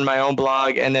about them on my own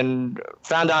blog, and then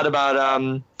found out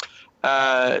about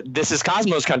This Is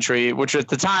Cosmos Country, which at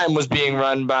the time was being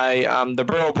run by the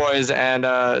Burrow Boys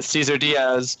and Cesar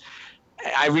Diaz.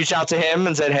 I reached out to him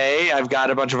and said, hey, I've got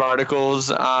a bunch of articles,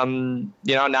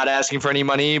 not asking for any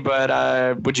money,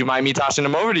 but would you mind me tossing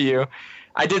them over to you?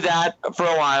 I did that for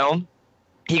a while.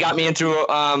 He got me into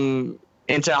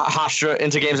Hofstra,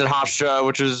 into games at Hofstra,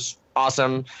 which was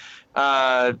awesome.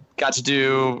 Got to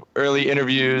do early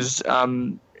interviews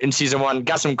in season one.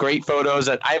 Got some great photos.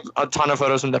 I have a ton of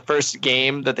photos from the first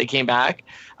game that they came back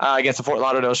against the Fort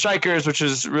Lauderdale Strikers, which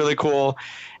was really cool.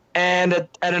 And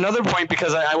at another point,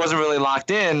 because I wasn't really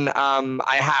locked in,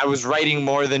 I was writing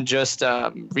more than just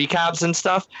recaps and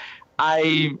stuff.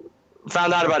 I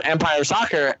found out about Empire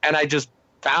Soccer, and I just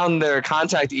found their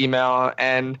contact email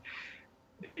and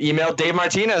emailed Dave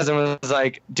Martinez and was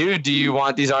like, dude, do you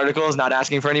want these articles, not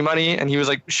asking for any money? And he was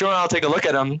like, sure, I'll take a look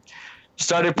at them.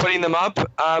 started putting them up,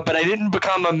 but I didn't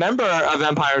become a member of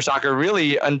Empire Soccer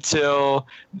really until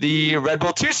the Red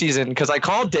Bull 2 season, because I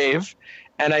called Dave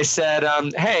and I said,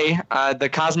 hey, the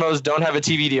Cosmos don't have a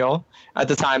TV deal at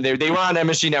the time. They were on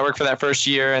MSG Network for that first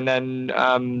year, and then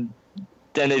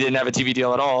they didn't have a TV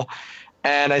deal at all.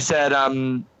 And I said,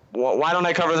 why don't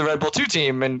I cover the Red Bull 2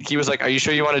 team? And he was like, are you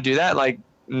sure you want to do that? Like,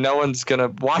 no one's going to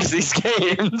watch these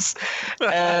games.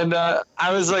 And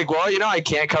I was like, well, I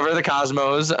can't cover the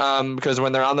Cosmos because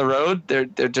when they're on the road, they're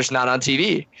just not on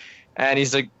TV. And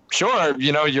he's like, sure,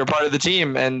 you're part of the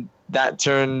team. And that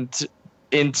turned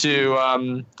into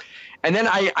and then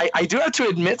I do have to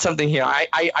admit something here.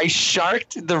 I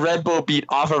sharked the Red Bull beat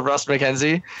off of Russ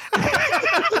McKenzie.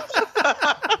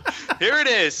 Here it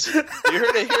is. You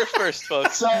heard it here first,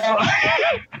 folks. So I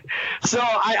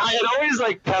had always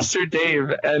pestered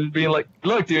Dave and being like,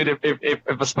 look, dude,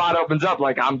 if a spot opens up,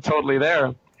 I'm totally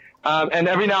there. And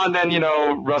every now and then,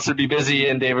 Russ would be busy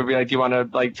and Dave would be like, do you want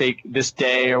to take this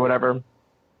day or whatever?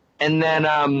 And then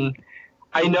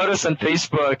I noticed on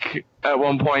Facebook at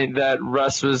one point that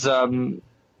Russ was I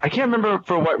can't remember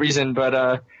for what reason,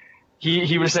 but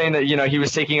he was saying that he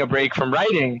was taking a break from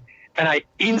writing, and I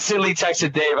instantly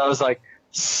texted Dave. I was like,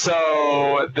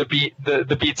 so the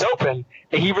beat's open,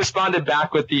 and he responded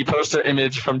back with the poster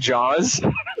image from Jaws.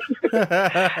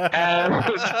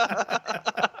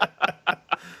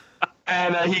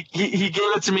 And he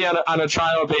gave it to me on a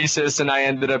trial basis, and I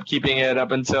ended up keeping it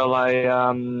up until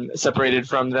I separated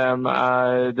from them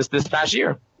this past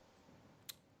year.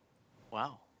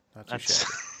 Wow, That's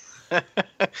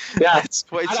yeah, it's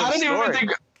quite some story.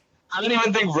 I don't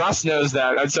even think Russ knows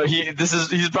that, and so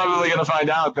he's probably going to find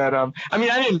out that I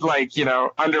didn't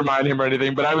undermine him or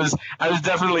anything, but I was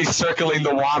definitely circling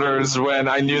the waters when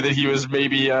I knew that he was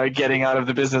maybe getting out of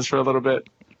the business for a little bit.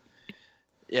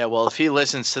 Yeah, well, if he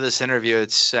listens to this interview,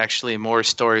 it's actually more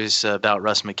stories about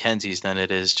Russ McKenzie's than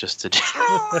it is just a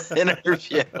general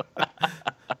interview.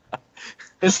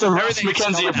 It's the Russ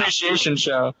McKenzie Appreciation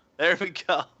Show. There we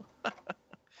go.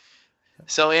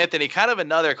 So, Anthony, kind of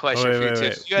another question for you,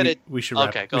 too. Wait. We should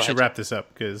wrap this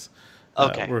up because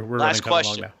we're last running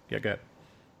question. Long now. Yeah, go ahead.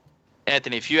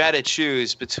 Anthony, if you had to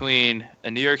choose between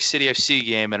a New York City FC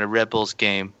game and a Red Bulls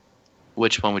game,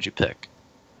 which one would you pick?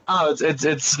 Oh,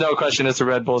 it's no question. It's a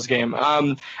Red Bulls game.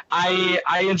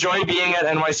 I enjoy being at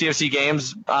NYCFC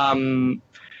games,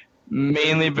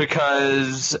 mainly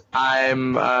because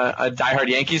I'm a diehard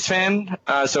Yankees fan.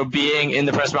 So being in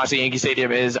the press box at Yankee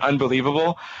Stadium is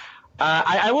unbelievable.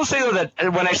 I will say though that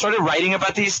when I started writing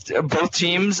about these both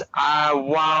teams,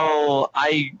 while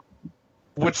I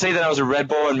would say that I was a Red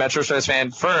Bull and Metro Stars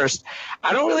fan first,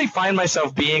 I don't really find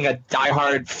myself being a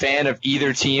diehard fan of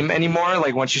either team anymore.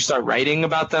 Once you start writing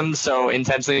about them so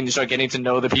intensely and you start getting to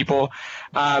know the people.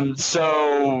 But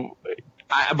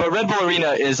Red Bull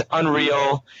Arena is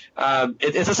unreal.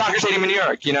 It's a soccer stadium in New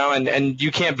York, and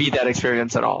you can't beat that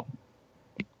experience at all.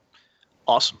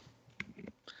 Awesome.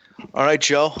 All right,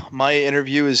 Joe, my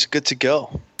interview is good to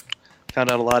go.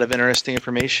 Found out a lot of interesting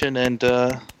information, and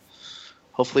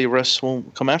hopefully Russ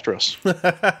won't come after us.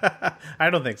 I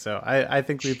don't think so. I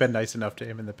think we've been nice enough to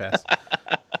him in the past.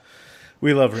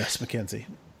 We love Russ McKenzie.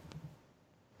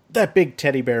 That big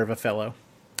teddy bear of a fellow.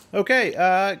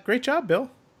 Okay, great job, Bill.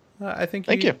 I think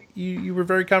Thank you. You were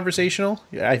very conversational,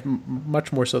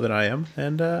 much more so than I am,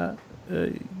 and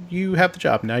you have the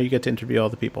job. Now you get to interview all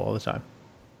the people all the time.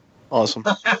 Awesome.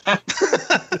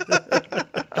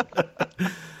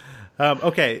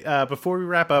 Okay, before we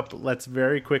wrap up, let's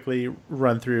very quickly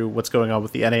run through what's going on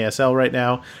with the NASL right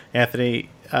now. Anthony,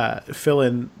 fill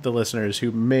in the listeners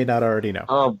who may not already know.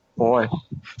 Oh, boy.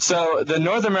 So the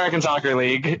North American Soccer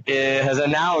League has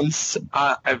announced,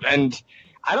 and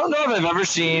I don't know if I've ever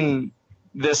seen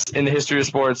this in the history of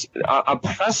sports, a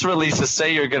press release to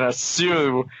say you're going to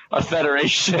sue a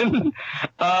federation.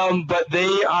 But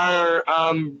they are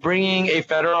bringing a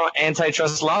federal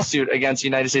antitrust lawsuit against the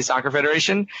United States Soccer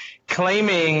Federation,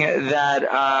 claiming that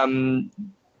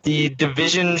the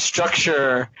division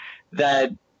structure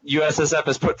that USSF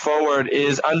has put forward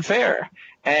is unfair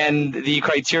and the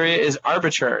criteria is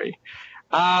arbitrary.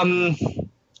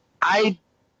 I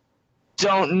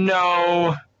don't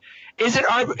know.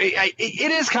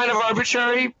 It is kind of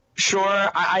arbitrary, sure.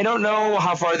 I don't know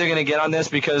how far they're going to get on this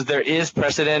because there is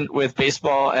precedent with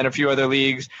baseball and a few other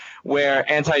leagues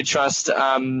where antitrust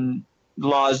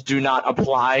laws do not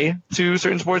apply to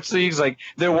certain sports leagues.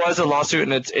 There was a lawsuit,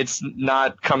 and it's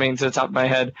not coming to the top of my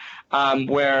head,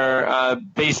 where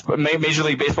Major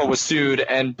League Baseball was sued,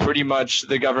 and pretty much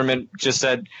the government just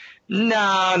said,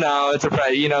 No, it's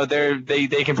a you know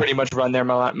they can pretty much run their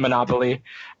monopoly.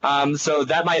 So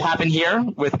that might happen here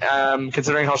with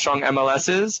considering how strong MLS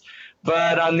is.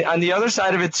 But on the other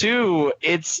side of it too,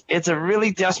 it's a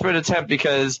really desperate attempt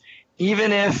because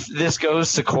even if this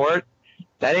goes to court,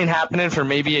 that ain't happening for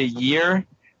maybe a year,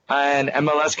 and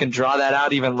MLS can draw that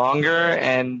out even longer.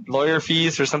 And lawyer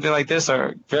fees for something like this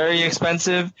are very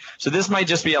expensive. So this might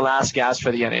just be a last gasp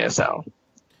for the NASL.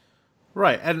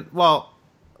 Right, and well,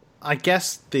 I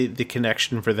guess the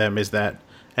connection for them is that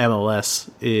MLS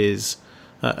is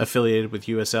affiliated with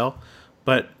USL,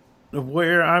 but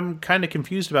where I'm kind of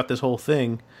confused about this whole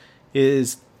thing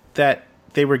is that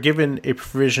they were given a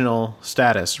provisional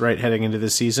status right heading into the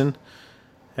season,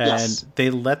 and Yes. they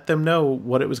let them know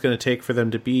what it was going to take for them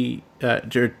to be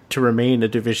to remain a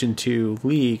Division II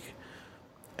league,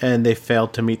 and they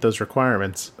failed to meet those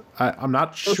requirements. I'm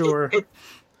not sure.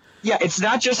 Yeah, it's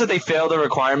not just that they failed the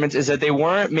requirements; is that they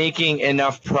weren't making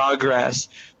enough progress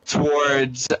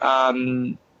towards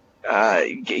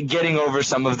getting over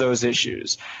some of those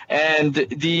issues. And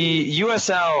the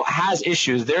USL has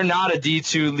issues. They're not a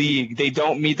D2 league. They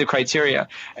don't meet the criteria.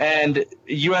 And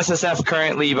USSF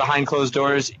currently, behind closed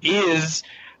doors, is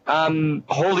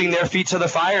holding their feet to the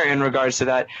fire in regards to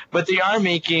that. But they are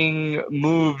making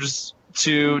moves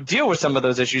to deal with some of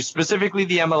those issues, specifically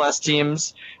the MLS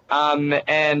teams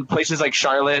and places like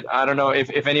Charlotte. I don't know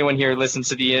if anyone here listens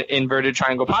to the Inverted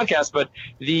Triangle podcast, but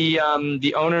the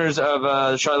owners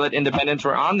of Charlotte Independence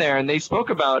were on there, and they spoke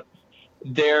about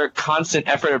their constant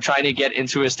effort of trying to get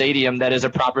into a stadium that is a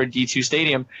proper D2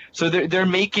 stadium. So they're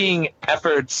making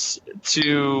efforts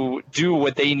to do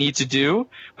what they need to do,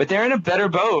 but they're in a better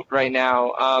boat right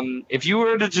now. If you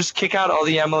were to just kick out all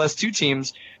the MLS2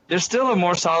 teams, they're still a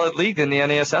more solid league than the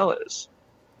NASL is.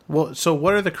 Well, so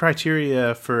what are the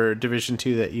criteria for Division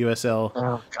II that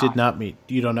USL did not meet?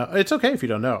 You don't know? It's okay if you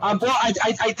don't know. Well,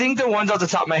 I think the ones off the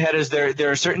top of my head is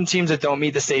there are certain teams that don't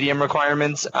meet the stadium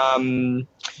requirements.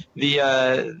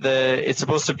 It's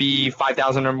supposed to be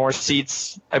 5,000 or more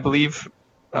seats, I believe,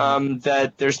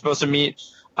 that they're supposed to meet.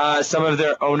 Some of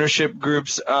their ownership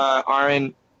groups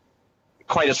aren't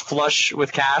quite as flush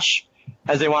with cash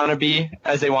as they want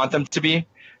them to be.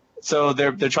 So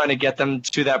they're trying to get them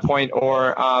to that point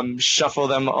or shuffle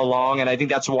them along, and I think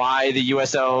that's why the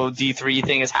USL D3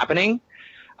 thing is happening.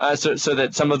 So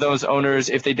that some of those owners,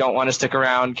 if they don't want to stick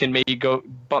around, can maybe go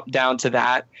bump down to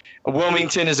that.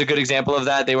 Wilmington is a good example of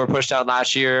that. They were pushed out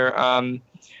last year.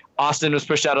 Austin was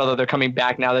pushed out, although they're coming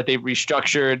back now that they've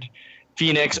restructured.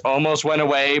 Phoenix almost went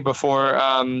away before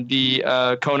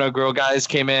the Kona Grill guys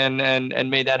came in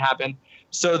and made that happen.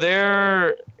 So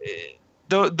those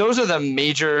are the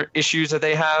major issues that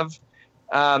they have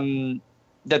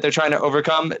that they're trying to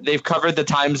overcome. They've covered the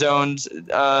time zones,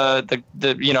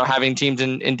 having teams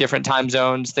in different time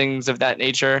zones, things of that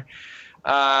nature.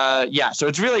 So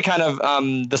it's really kind of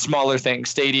the smaller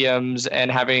things, stadiums,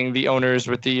 and having the owners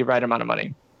with the right amount of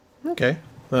money. Okay,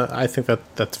 I think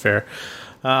that's fair.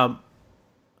 I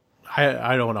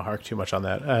don't want to hark too much on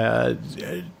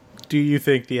that. Do you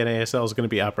think the NASL is going to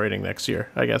be operating next year?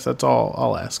 I guess that's all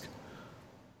I'll ask.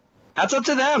 That's up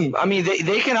to them. I mean,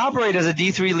 they can operate as a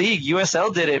D3 league.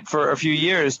 USL did it for a few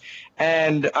years.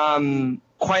 And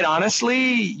quite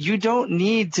honestly, you don't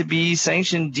need to be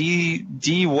sanctioned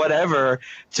D whatever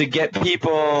to get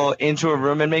people into a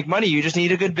room and make money. You just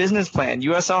need a good business plan.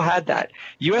 USL had that.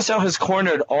 USL has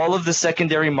cornered all of the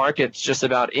secondary markets just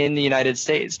about in the United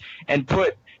States and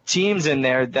put teams in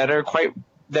there that are,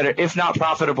 if not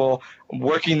profitable,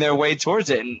 working their way towards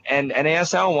it. And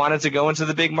NASL wanted to go into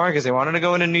the big markets. They wanted to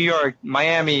go into New York,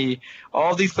 Miami,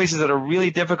 all these places that are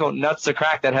really difficult nuts to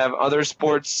crack that have other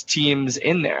sports teams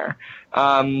in there.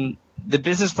 The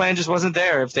business plan just wasn't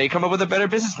there. If they come up with a better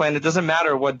business plan, it doesn't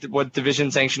matter what division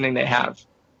sanctioning they have.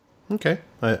 Okay,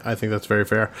 I think that's very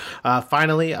fair.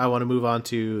 Finally, I want to move on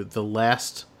to the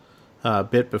last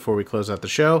bit before we close out the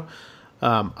show.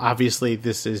 Obviously,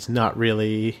 this is not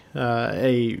really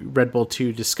a Red Bull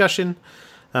 2 discussion,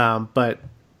 but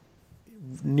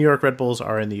New York Red Bulls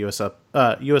are in the US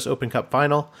Open Cup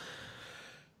final.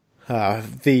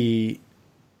 It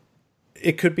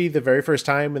could be the very first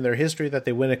time in their history that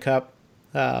they win a cup.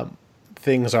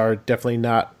 Things are definitely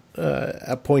not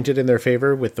pointed in their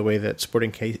favor with the way that Sporting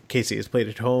KC has played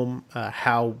at home,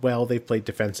 how well they've played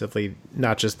defensively,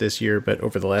 not just this year, but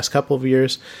over the last couple of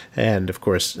years. And, of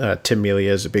course, Tim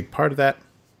Melia is a big part of that.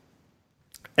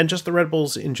 And just the Red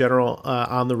Bulls in general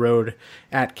on the road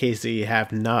at KC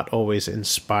have not always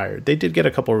inspired. They did get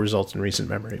a couple of results in recent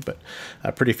memory, but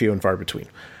pretty few and far between.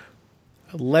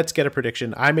 Let's get a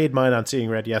prediction. I made mine on Seeing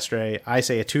Red yesterday. I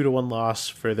say a 2-1 loss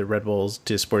for the Red Bulls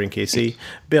to Sporting KC.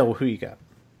 Bill, who you got?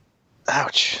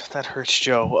 Ouch, that hurts,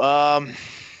 Joe.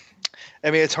 I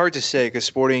mean, it's hard to say because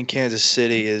Sporting Kansas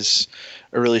City is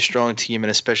a really strong team, and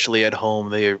especially at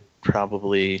home, they are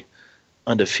probably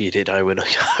undefeated. I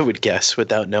would guess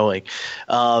without knowing.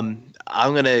 I'm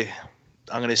gonna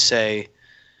say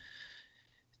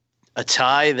a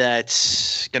tie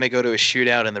that's gonna go to a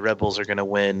shootout, and the Red Bulls are gonna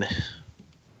win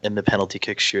in the penalty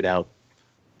kick shootout,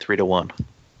 3-1.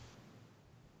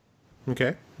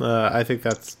 Okay, I think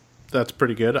that's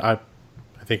pretty good. I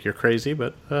think you're crazy,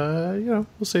 but we'll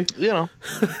see.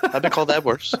 I've been called that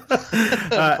worse.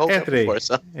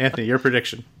 Anthony, your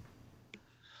prediction.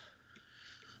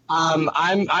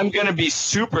 I'm gonna be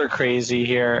super crazy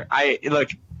here.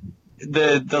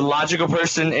 The logical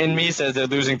person in me says they're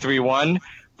losing 3-1,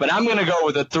 but I'm gonna go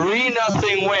with a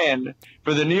 3-0 win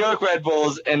for the New York Red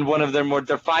Bulls and one of their more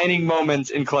defining moments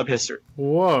in club history.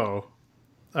 Whoa!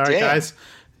 All right, guys,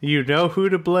 you know who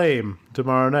to blame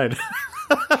tomorrow night.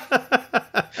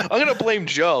 I'm gonna blame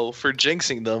Joe for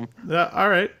jinxing them. All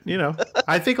right,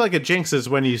 I think like a jinx is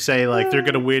when you say like they're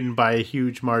gonna win by a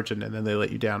huge margin and then they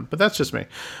let you down. But that's just me.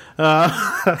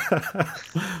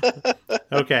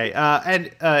 Okay,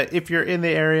 and if you're in the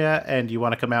area and you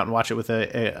want to come out and watch it with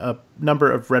a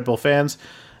number of Red Bull fans,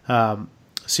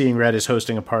 Seeing Red is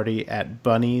hosting a party at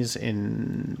Bunny's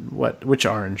in which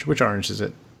Orange? Which Orange is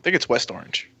it? I think it's West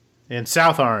Orange. In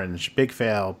South Orange. Big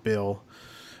fail, Bill.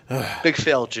 Big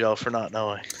fail, Joe, for not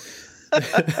knowing.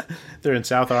 They're in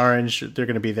South Orange. They're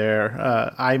going to be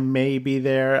there. I may be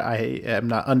there. I am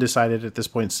not undecided at this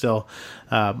point still,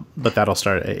 but that'll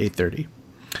start at 8:30.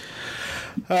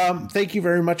 Thank you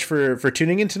very much for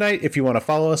tuning in tonight. If you want to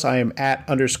follow us, I am at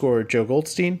 _Joe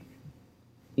Goldstein.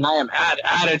 And I am at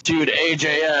Attitude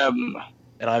AJM.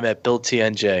 And I'm at Bill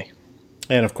TNJ.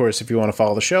 And of course, if you want to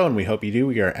follow the show, and we hope you do,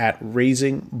 we are at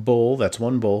Raising Bull. That's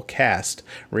one bull cast.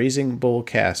 Raising Bull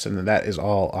Cast. And that is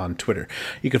all on Twitter.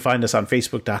 You can find us on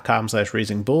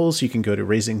Facebook.com/RaisingBulls. You can go to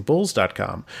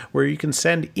RaisingBulls.com, where you can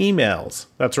send emails.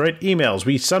 That's right, emails.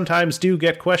 We sometimes do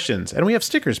get questions. And we have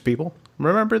stickers, people.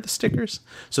 Remember the stickers?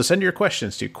 So send your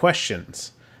questions to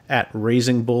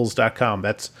questions@RaisingBulls.com.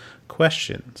 That's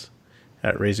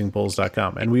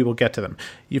questions@RaisingBulls.com, and we will get to them.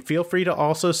 You feel free to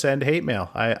also send hate mail.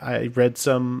 I read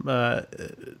some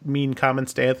mean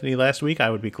comments to Anthony last week. I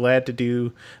would be glad to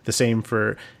do the same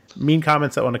for mean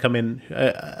comments that want to come in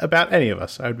about any of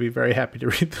us. I would be very happy to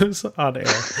read those on air.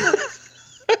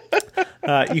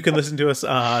 You can listen to us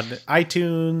on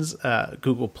iTunes,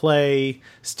 Google Play,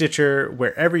 Stitcher,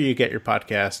 wherever you get your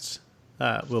podcasts.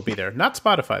 We'll be there. Not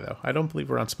Spotify, though. I don't believe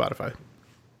we're on Spotify.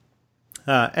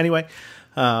 Anyway,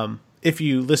 if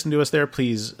you listen to us there,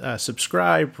 please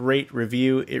subscribe, rate,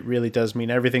 review. It really does mean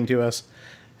everything to us,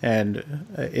 and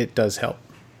it does help.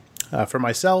 For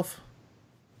myself,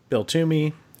 Bill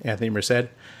Toomey, Anthony Merced,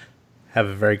 have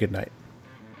a very good night.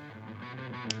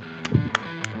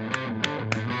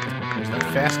 There's that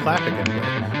fast clap again.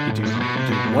 You do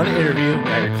one interview,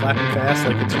 now you're clapping fast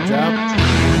like it's your job.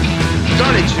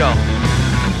 Darn it, Joe.